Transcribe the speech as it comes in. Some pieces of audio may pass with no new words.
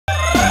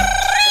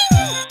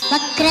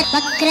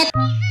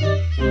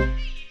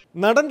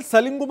നടൻ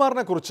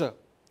സലിംകുമാറിനെ കുറിച്ച്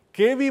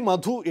KV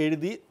മധു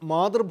എഴുതി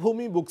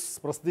മാതൃഭൂമി ബുക്സ്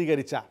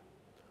പ്രസിദ്ധീകരിച്ച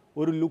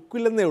ഒരു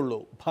ലുക്കില്ലെന്നേ ഉള്ളൂ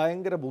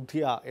ഭയങ്കര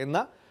ബുദ്ധിയ എന്ന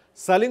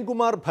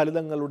സലിംകുമാർ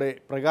ഫലിതങ്ങളുടെ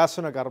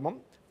പ്രകാശന കർമ്മം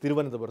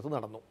തിരുവനന്തപുരത്ത്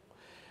നടന്നു.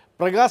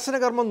 പ്രകാശന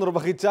കർമ്മം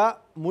നിർവഹിച്ച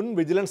മുൻ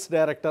വിജിലൻസ്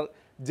ഡയറക്ടർ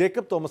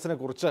ജേക്കബ് തോമസിനെ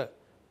കുറിച്ച്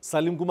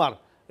സലിംകുമാർ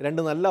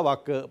രണ്ട് നല്ല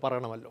വാക്ക്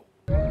പറയണമല്ലോ.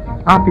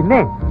 പിന്നെ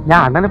ഞാൻ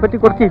അണ്ണനെ പറ്റി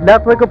കുറച്ച്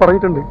ഇല്ലാത്തതൊക്കെ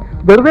പറഞ്ഞിട്ടുണ്ട്.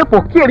 വെറുതെ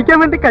പൊക്കി അടിക്കാൻ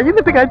വേണ്ടി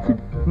കൈന്നിട്ട് കാച്ചി.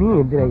 നീ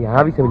എന്തിനാ ഈ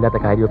ആവശ്യമില്ലാത്ത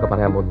കാര്യമൊക്കെ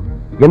പറയാൻ പോകുന്നു?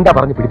 എന്താ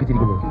പറഞ്ഞു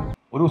പിടിപ്പിച്ചിരിക്കുന്നത്?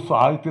 ഒരു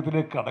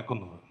സാഹിത്യത്തിലേക്ക്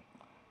കടക്കുന്നത്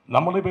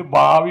നമ്മളിപ്പോൾ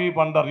ഭാവി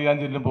പണ്ടറിയാൻ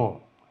ചെല്ലുമ്പോൾ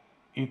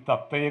ഈ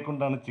തത്തയെ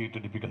കൊണ്ടാണ്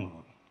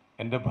ചീട്ടടിപ്പിക്കുന്നത്,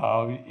 എൻ്റെ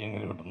ഭാവി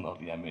എങ്ങനെയുണ്ടെന്ന്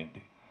അറിയാൻ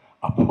വേണ്ടി.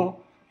 അപ്പോൾ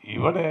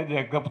ഇവിടെ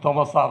ജേക്കബ്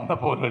തോമസ് സാറിനെ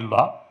പോലുള്ള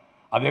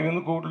അദ്ദേഹം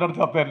കൂട്ടിലൊരു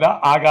തത്തയല്ല,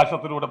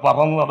 ആകാശത്തിലൂടെ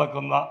പറന്നു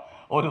നടക്കുന്ന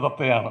ഒരു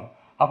തത്തയാണ്.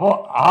 അപ്പോൾ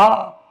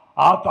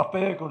ആ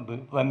തത്തയെ കൊണ്ട്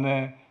തന്നെ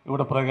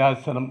ഇവിടെ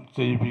പ്രകാശനം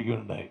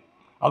ചെയ്യിപ്പിക്കുകയുണ്ടായി.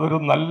 അതൊരു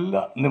നല്ല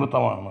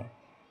നിമിത്തമാണ്.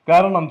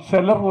 കാരണം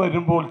ചിലർ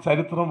വരുമ്പോൾ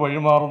ചരിത്രം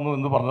വഴിമാറുന്നു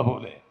എന്ന് പറഞ്ഞ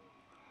പോലെ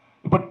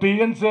ഇപ്പോൾ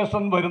TN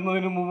ശേഷൻ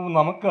വരുന്നതിന് മുമ്പ്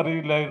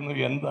നമുക്കറിയില്ലായിരുന്നു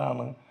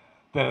എന്താണ്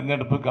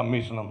തെരഞ്ഞെടുപ്പ്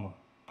കമ്മീഷനെന്ന്.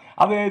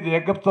 അതേ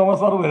ജേക്കബ്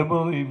തോമസ് സാർ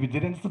വരുമ്പോൾ ഈ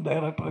വിജിലൻസ്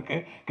ഡയറക്ടറൊക്കെ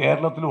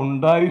കേരളത്തിൽ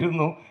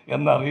ഉണ്ടായിരുന്നു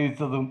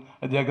എന്നറിയിച്ചതും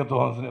ജേക്കബ്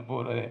തോമസിനെ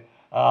പോലെ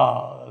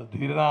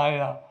ധീരനായ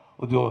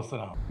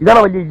ഉദ്യോഗസ്ഥനാണ്. ഇതാണ്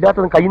വലിയ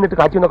ഇല്ലാത്തതും കൈന്നിട്ട്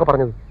കാച്ചു എന്നൊക്കെ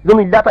പറഞ്ഞത്.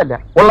 ഇതൊന്നും ഇല്ലാത്തല്ല,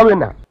 ഉള്ളത്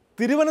തന്നെ.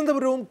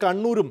 തിരുവനന്തപുരവും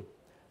കണ്ണൂരും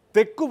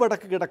തെക്കു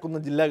വടക്ക് കിടക്കുന്ന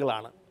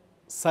ജില്ലകളാണ്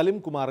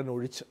സലിംകുമാറിന്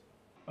ഒഴിച്ച്.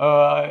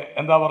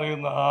 എന്താ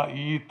പറയുന്ന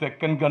ഈ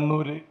തെക്കൻ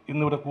കണ്ണൂർ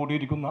ഇന്നിവിടെ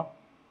കൂടിയിരിക്കുന്ന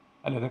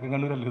അല്ലേ, തെക്കൻ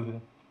കണ്ണൂരല്ലേ ഇത്?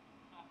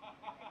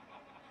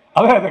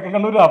 അതെ, തെക്കൻ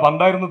കണ്ണൂരാ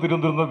പണ്ടായിരുന്നു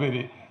തിരുവനന്തപുരം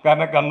പേര്.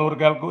 കാരണം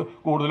കണ്ണൂർക്കാർക്ക്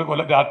കൂടുതൽ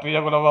രാഷ്ട്രീയ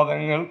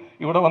കൊലപാതകങ്ങൾ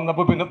ഇവിടെ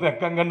വന്നപ്പോൾ പിന്നെ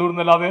തെക്കൻ കണ്ണൂർ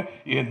എന്നല്ലാതെ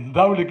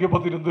എന്താ വിളിക്കുമ്പോൾ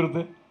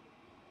തിരുവനന്തപുരത്ത്?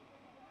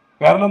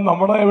 കാരണം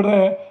നമ്മുടെ ഇവിടെ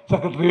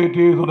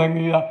സെക്രട്ടേറിയറ്റ്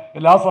തുടങ്ങിയ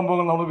എല്ലാ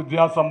സംഭവങ്ങളും നമ്മൾ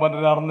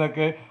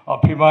വിദ്യാസമ്പന്നരാണെന്നൊക്കെ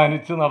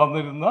അഭിമാനിച്ച്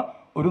നടന്നിരുന്ന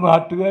ഒരു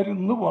നാട്ടുകാർ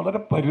ഇന്ന് വളരെ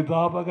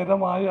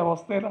പരിതാപകരമായ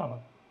അവസ്ഥയിലാണ്.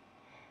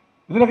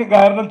 ഇതിനൊക്കെ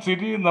കാരണം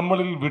ശരി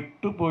നമ്മളിൽ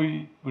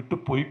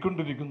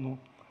വിട്ടുപോയിക്കൊണ്ടിരിക്കുന്നു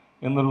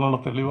എന്നുള്ള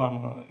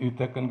തെളിവാണ് ഈ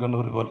തെക്കൻ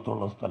കണ്ണൂർ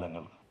പോലത്തുള്ള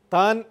സ്ഥലങ്ങൾ.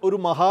 താൻ ഒരു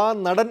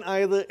മഹാനടൻ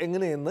ആയത്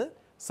എങ്ങനെയെന്ന്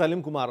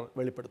സലിംകുമാർ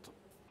വെളിപ്പെടുത്തും.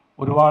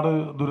 ഒരുപാട്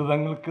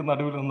ദുരിതങ്ങൾക്ക്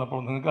നടുവിൽ നിന്നപ്പോൾ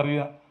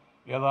നിങ്ങൾക്കറിയാം,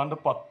 ഏതാണ്ട്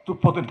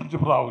 10-15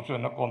 പ്രാവശ്യം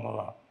എന്നെ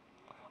കൊന്നതാണ്.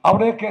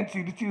 അവിടെയൊക്കെ ഞാൻ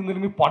ചിരിച്ചു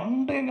നിന്നില്ലെങ്കിൽ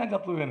പണ്ടേ ഞാൻ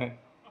ചത്തുവേനെ.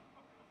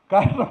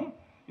 കാരണം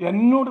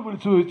എന്നോട്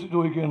വിളിച്ചു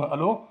ചോദിക്കുകയാണ്,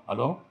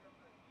 ഹലോ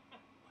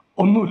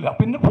ഒന്നുമില്ല,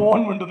 പിന്നെ ഫോൺ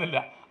മിണ്ടുന്നില്ല.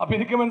 അപ്പം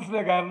എനിക്ക്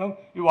മനസ്സിലായി. കാരണം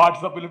ഈ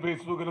വാട്സപ്പിലും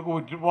ഫേസ്ബുക്കിലൊക്കെ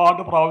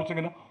ഒരുപാട് പ്രാവശ്യം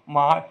ഇങ്ങനെ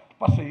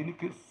പക്ഷേ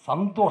എനിക്ക്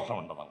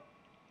സന്തോഷമുണ്ടെന്നാണ്.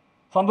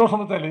 സന്തോഷം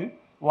എന്ന് വെച്ചാൽ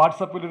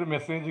വാട്സപ്പിലൊരു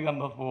മെസ്സേജ്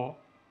കണ്ടപ്പോൾ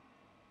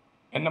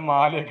എന്നെ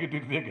മാലയൊക്കെ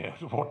ഇട്ടിരുത്തിയൊക്കെ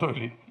ഒരു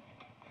ഫോട്ടോയിൽ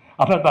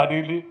അതിൻ്റെ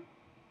അടിയിൽ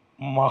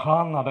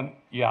മഹാനടൻ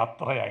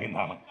യാത്രയായി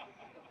എന്നാണ്.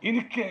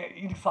 എനിക്ക്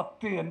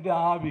സത്യം എൻ്റെ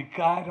ആ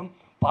വികാരം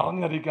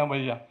പറഞ്ഞറിയിക്കാൻ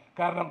വയ്യ.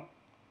 കാരണം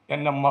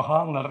എന്നെ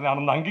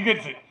മഹാനടനാണെന്ന്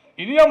അംഗീകരിച്ച്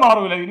ഇനി ഞാൻ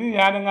മാറൂല. ഇനി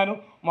ഞാനെങ്ങാനും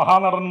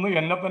മഹാനടനെന്ന്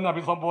എന്നെ തന്നെ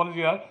അഭിസംബോധന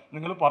ചെയ്താൽ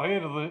നിങ്ങൾ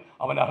പറയരുത്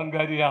അവൻ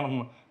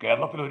അഹങ്കാരിയാണെന്ന്.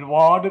 കേരളത്തിൽ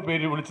ഒരുപാട്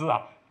പേര് വിളിച്ചതാ,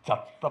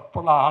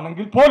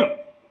 ചത്തപ്പോഴാണെങ്കിൽ പോലും.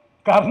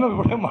 കാരണം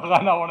ഇവിടെ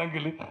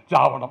മഹാനാവണമെങ്കിൽ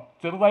ചാവണം.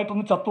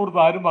 ചെറുതായിട്ടൊന്ന് ചത്തുകൊടുത്ത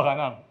ആരും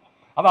മഹാനാണ്.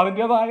 അത്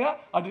അതിൻ്റെതായ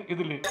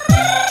ഇതിൽ.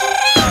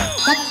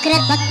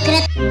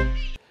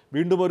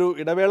 വീണ്ടും ഒരു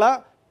ഇടവേള.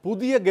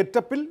 പുതിയ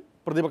ഗെറ്റപ്പിൽ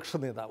പ്രതിപക്ഷ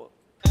നേതാവ്.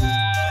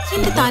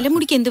 എന്റെ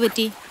തലമുടിക്ക് എന്ത്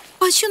പറ്റി?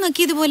 പശു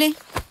നക്കിയതുപോലെ.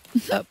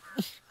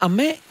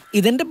 അമ്മേ,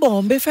 ഇതെന്റെ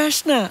ബോംബെ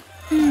ഫാഷനാ.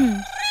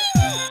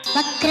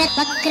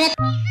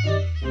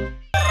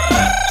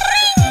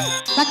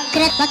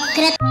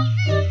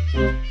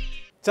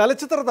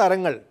 ചലച്ചിത്ര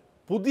താരങ്ങൾ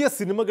പുതിയ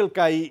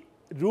സിനിമകൾക്കായി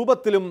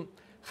രൂപത്തിലും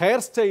ഹെയർ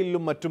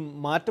സ്റ്റൈലിലും മറ്റും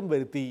മാറ്റം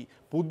വരുത്തി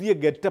പുതിയ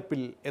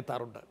ഗെറ്റപ്പിൽ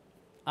എത്താറുണ്ട്.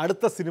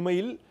 അടുത്ത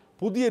സിനിമയിൽ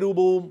പുതിയ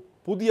രൂപവും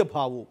പുതിയ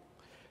ഭാവവും.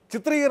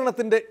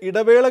 ചിത്രീകരണത്തിൻ്റെ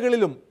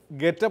ഇടവേളകളിലും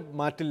ഗെറ്റപ്പ്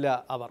മാറ്റില്ല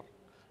അവർ.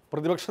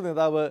 പ്രതിപക്ഷ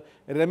നേതാവ്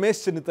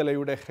രമേശ്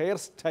ചെന്നിത്തലയുടെ ഹെയർ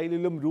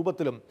സ്റ്റൈലിലും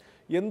രൂപത്തിലും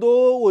എന്തോ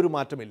ഒരു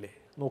മാറ്റമില്ലേ?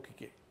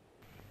 നോക്കിക്കേ.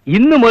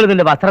 ഇന്നു മുതൽ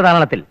നിന്റെ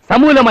വസ്ത്രധാരണത്തിൽ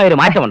സമൂലമായൊരു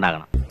മാറ്റം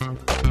ഉണ്ടാകണം.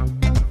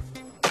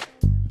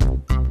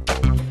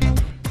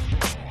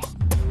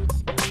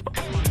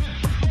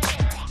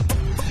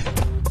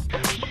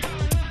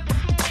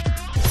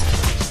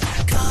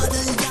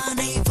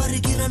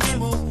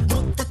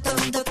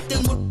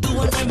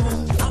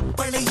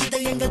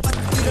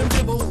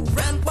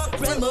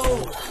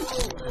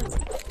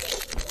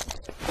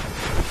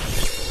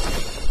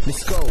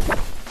 Let's go.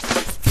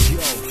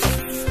 Yo.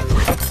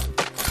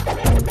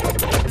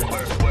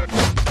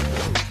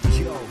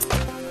 Yo.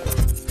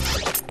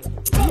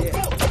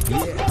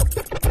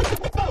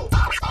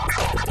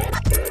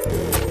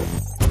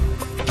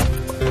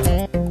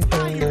 Yeah.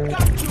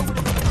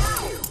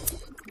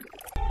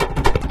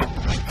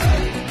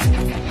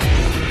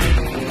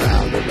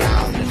 Round and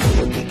round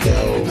we go,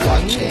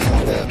 watching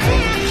the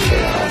baby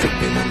shell.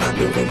 Tripping on my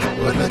rhythm,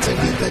 when I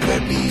take it like a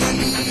beat.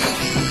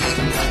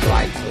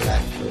 Right to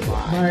left.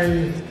 My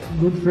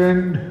good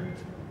friend,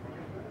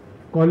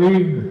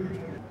 colleague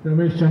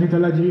Ramesh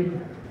Chanitala ji,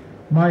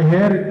 my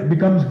hair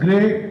becomes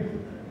grey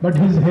but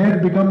his hair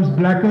becomes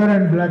blacker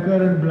and blacker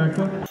and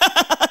blacker.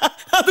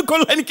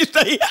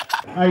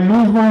 I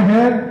lose my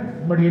hair,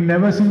 but he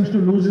never seems to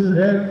lose his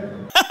hair.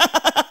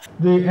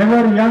 The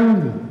ever young,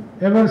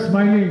 ever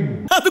smiling.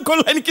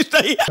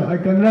 I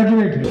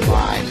congratulate him. It's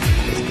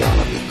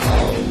gonna be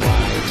alright.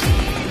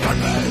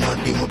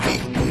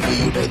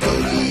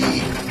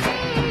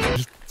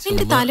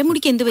 എന്റെ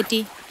തലമുടിക്ക് എന്ത് പറ്റി?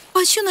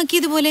 പശു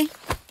നക്കിയതുപോലെ.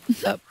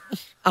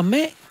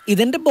 അമ്മേ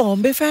ഇതെന്റെ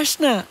ബോംബെ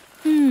ഫാഷനാ.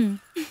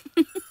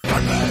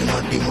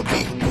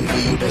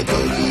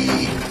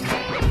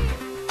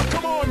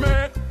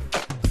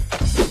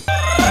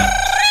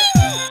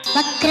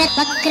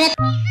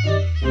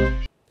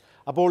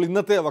 അപ്പോൾ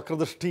ഇന്നത്തെ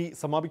വക്രദൃഷ്ടി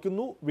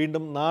സമാപിക്കുന്നു.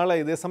 വീണ്ടും നാളെ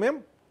ഇതേ സമയം.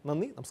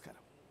 നന്ദി,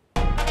 നമസ്കാരം.